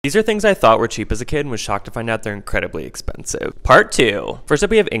These are things I thought were cheap as a kid and was shocked to find out they're incredibly expensive. Part 2. First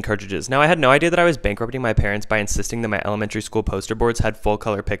up, we have ink cartridges. Now, I had no idea that I was bankrupting my parents by insisting that my elementary school poster boards had full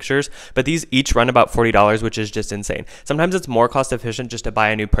color pictures, but these each run about $40, which is just insane. Sometimes it's more cost efficient just to buy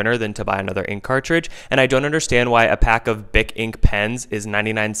a new printer than to buy another ink cartridge, and I don't understand why a pack of Bic ink pens is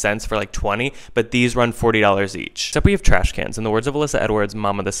 99 cents for like 20, but these run $40 each. Except we have trash cans. In the words of Alyssa Edwards,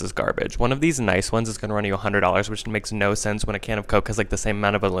 "Mama, this is garbage." One of these nice ones is going to run you $100, which makes no sense when a can of Coke has like the same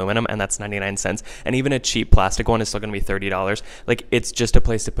amount of aluminum, and that's 99 cents, and even a cheap plastic one is still going to be $30. Like, it's just a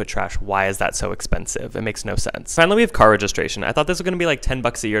place to put trash. Why is that so expensive? It makes no sense. Finally, we have car registration. I thought this was going to be like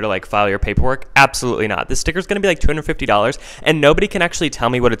 $10 a year to like file your paperwork. Absolutely not. This sticker is going to be like $250, and nobody can actually tell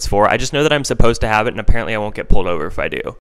me what it's for. I just know that I'm supposed to have it, and apparently I won't get pulled over if I do.